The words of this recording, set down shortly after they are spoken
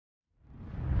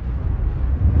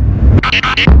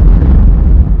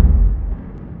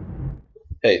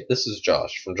Hey, this is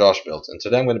Josh from JoshBuilds, and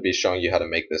today I'm going to be showing you how to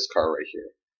make this car right here.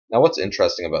 Now what's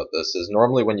interesting about this is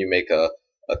normally when you make a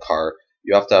car,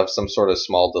 you have to have some sort of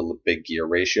small to big gear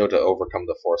ratio to overcome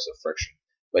the force of friction.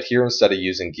 But here, instead of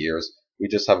using gears, we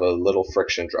just have a little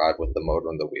friction drive with the motor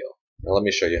and the wheel. Now let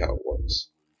me show you how it works.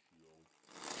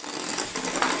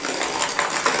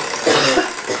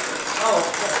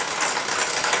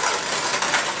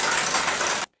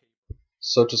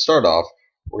 So to start off,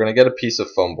 we're going to get a piece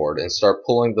of foam board and start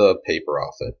pulling the paper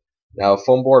off it. Now, a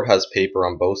foam board has paper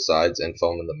on both sides and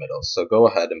foam in the middle, so go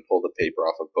ahead and pull the paper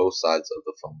off of both sides of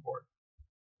the foam board.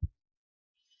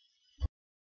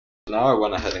 Now I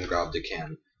went ahead and grabbed a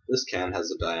can. This can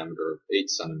has a diameter of 8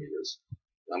 centimeters.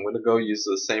 I'm going to go use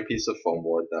the same piece of foam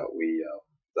board that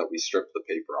we stripped the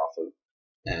paper off of.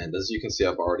 And as you can see,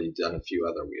 I've already done a few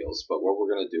other wheels, but what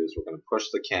we're going to do is we're going to push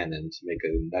the can in to make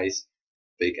a nice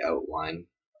big outline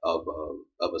of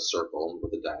a circle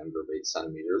with a diameter of 8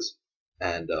 centimeters,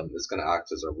 and it's going to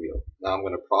act as our wheel. Now I'm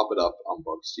going to prop it up on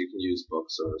books. You can use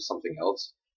books or something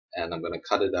else, and I'm going to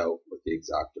cut it out with the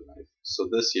X-Acto knife. So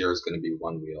this here is going to be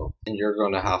one wheel, and you're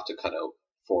going to have to cut out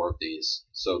 4 of these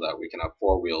so that we can have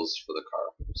 4 wheels for the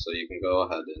car. So you can go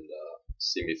ahead and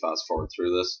see me fast forward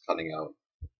through this, cutting out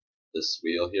this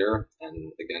wheel here,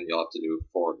 and again you'll have to do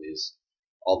 4 of these,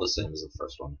 all the same as the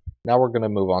first one. Now we're going to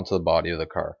move on to the body of the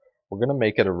car. We're going to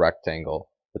make it a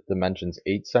rectangle with dimensions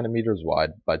 8 centimeters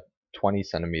wide by 20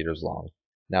 centimeters long.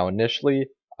 Now initially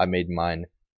I made mine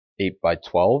 8 by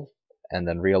 12 and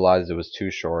then realized it was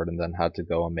too short and then had to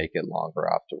go and make it longer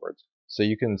afterwards. So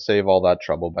you can save all that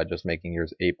trouble by just making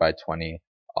yours 8 by 20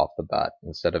 off the bat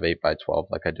instead of 8 by 12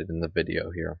 like I did in the video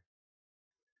here.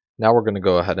 Now we're going to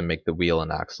go ahead and make the wheel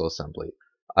and axle assembly.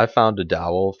 I found a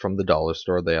dowel from the dollar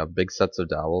store. They have big sets of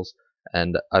dowels,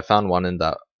 and I found one in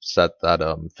that set that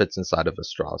fits inside of a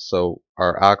straw. So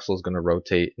our axle is going to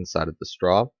rotate inside of the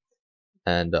straw,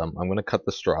 and I'm going to cut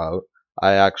the straw out.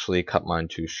 I actually cut mine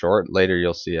too short. Later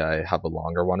you'll see I have a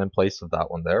longer one in place of that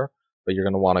one there, but you're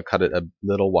going to want to cut it a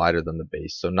little wider than the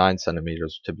base, so 9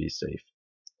 centimeters to be safe.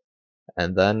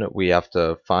 And then we have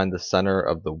to find the center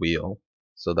of the wheel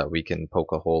so that we can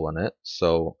poke a hole in it.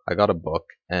 So I got a book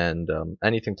and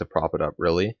anything to prop it up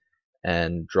really,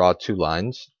 and draw 2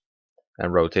 lines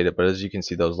and rotate it, but as you can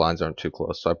see those lines aren't too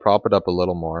close, so I prop it up a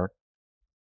little more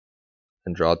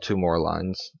and draw 2 more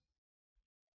lines,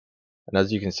 and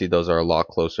as you can see those are a lot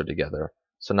closer together.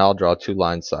 So now I'll draw 2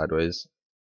 lines sideways,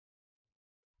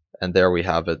 and there we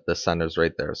have it, the center's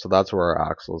right there, so that's where our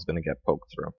axle is going to get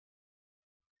poked through.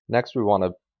 Next we want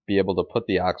to be able to put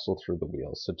the axle through the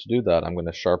wheel. So to do that I'm going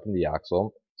to sharpen the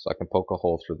axle so I can poke a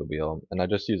hole through the wheel, and I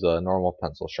just use a normal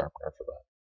pencil sharpener for that.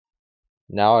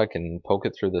 Now I can poke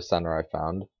it through the center I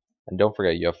found, and don't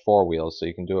forget you have 4 wheels, so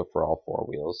you can do it for all 4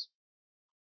 wheels.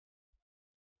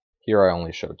 Here I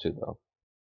only show 2 though.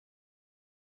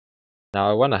 Now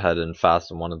I went ahead and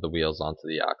fastened one of the wheels onto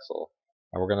the axle,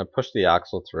 and we're going to push the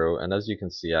axle through, and as you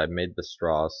can see I made the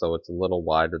straw so it's a little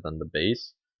wider than the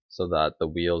base, so that the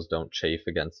wheels don't chafe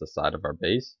against the side of our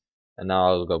base. And now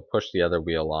I'll go push the other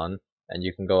wheel on, and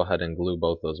you can go ahead and glue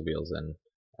both those wheels in,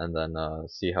 and then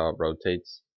see how it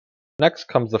rotates. Next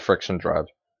comes the friction drive.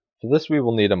 For this we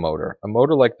will need a motor. A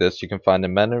motor like this you can find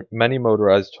in many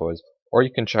motorized toys, or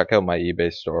you can check out my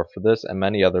eBay store for this and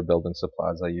many other building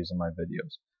supplies I use in my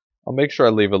videos. I'll make sure I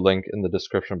leave a link in the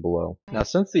description below. Now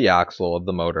since the axle of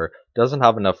the motor doesn't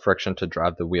have enough friction to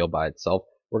drive the wheel by itself,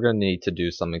 we're going to need to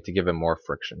do something to give it more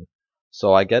friction.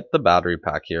 So I get the battery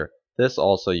pack here. This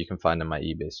also you can find in my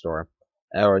eBay store.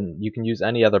 Or you can use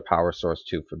any other power source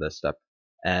too for this step.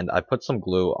 And I put some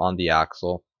glue on the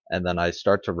axle, and then I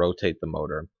start to rotate the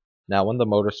motor. Now when the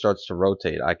motor starts to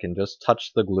rotate, I can just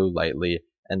touch the glue lightly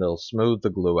and it'll smooth the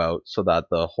glue out so that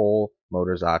the whole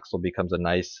motor's axle becomes a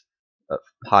nice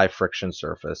high friction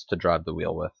surface to drive the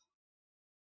wheel with.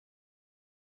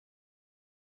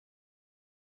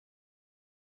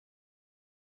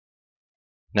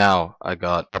 Now I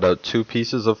got about 2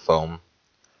 pieces of foam,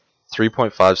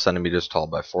 3.5 centimeters tall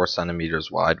by 4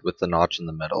 centimeters wide with the notch in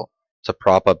the middle to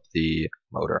prop up the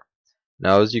motor.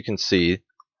 Now as you can see,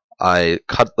 I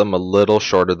cut them a little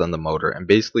shorter than the motor, and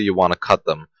basically you want to cut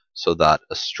them so that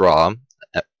a straw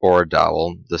or a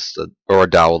dowel, the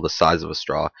size of a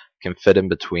straw, can fit in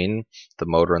between the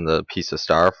motor and the piece of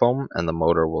styrofoam, and the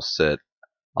motor will sit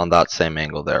on that same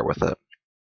angle there with it.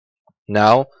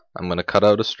 Now I'm going to cut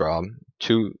out a straw,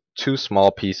 two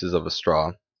small pieces of a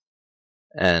straw,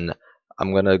 and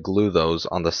I'm going to glue those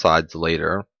on the sides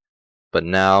later. But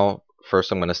now,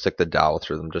 first I'm going to stick the dowel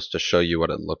through them just to show you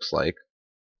what it looks like.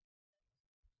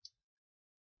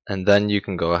 And then you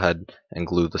can go ahead and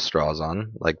glue the straws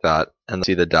on like that, and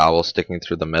see the dowel sticking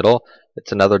through the middle.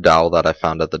 It's another dowel that I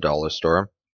found at the dollar store.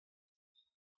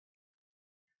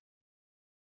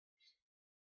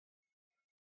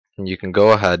 And you can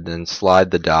go ahead and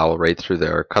slide the dowel right through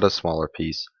there, cut a smaller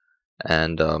piece,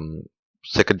 and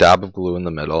stick a dab of glue in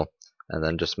the middle, and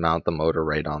then just mount the motor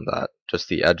right on that, just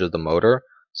the edge of the motor.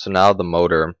 So now the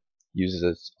motor uses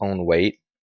its own weight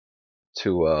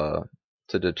to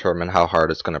determine how hard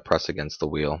it's going to press against the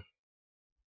wheel.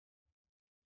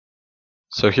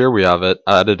 So here we have it.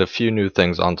 I added a few new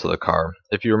things onto the car.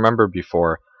 If you remember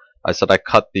before, I said I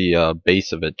cut the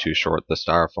base of it too short, the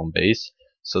styrofoam base.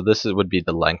 So this would be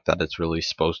the length that it's really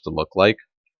supposed to look like,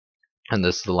 and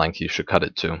this is the length you should cut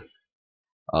it to.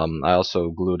 I also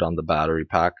glued on the battery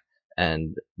pack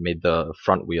and made the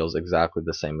front wheels exactly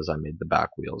the same as I made the back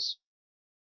wheels.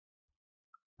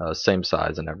 Same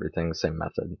size and everything, same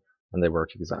method, and they work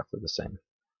exactly the same.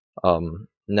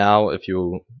 Now if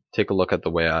you take a look at the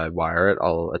way I wire it,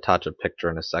 I'll attach a picture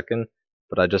in a second,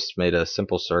 but I just made a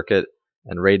simple circuit,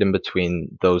 and right in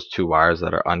between those two wires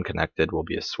that are unconnected will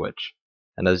be a switch.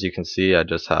 And as you can see, I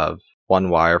just have one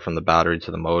wire from the battery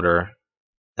to the motor,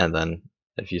 and then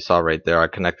if you saw right there, I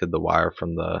connected the wire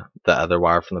from the other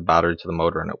wire from the battery to the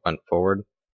motor, and it went forward.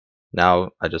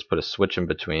 Now I just put a switch in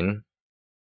between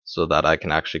so that I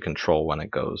can actually control when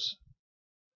it goes.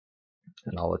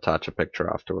 And I'll attach a picture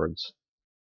afterwards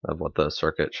of what the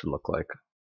circuit should look like.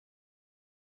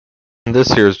 And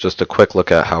this here is just a quick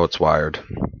look at how it's wired.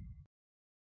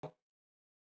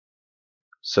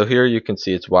 So here you can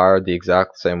see it's wired the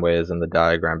exact same way as in the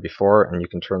diagram before, and you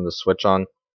can turn the switch on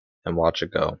and watch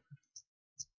it go.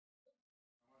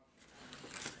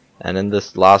 And in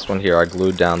this last one here, I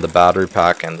glued down the battery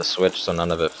pack and the switch so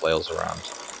none of it flails around.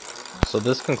 So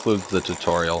this concludes the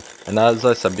tutorial, and as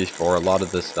I said before, a lot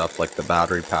of this stuff like the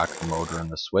battery pack, the motor, and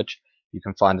the switch you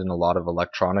can find in a lot of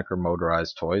electronic or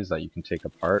motorized toys that you can take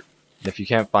apart. And if you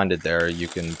can't find it there, you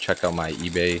can check out my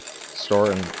eBay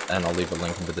store, and I'll leave a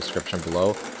link in the description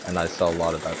below, and I sell a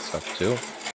lot of that stuff too.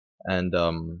 And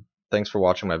thanks for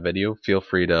watching my video. Feel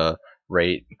free to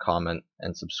rate, comment,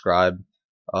 and subscribe.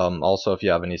 Also, if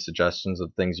you have any suggestions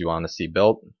of things you want to see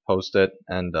built, post it,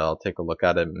 and I'll take a look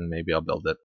at it and maybe I'll build it.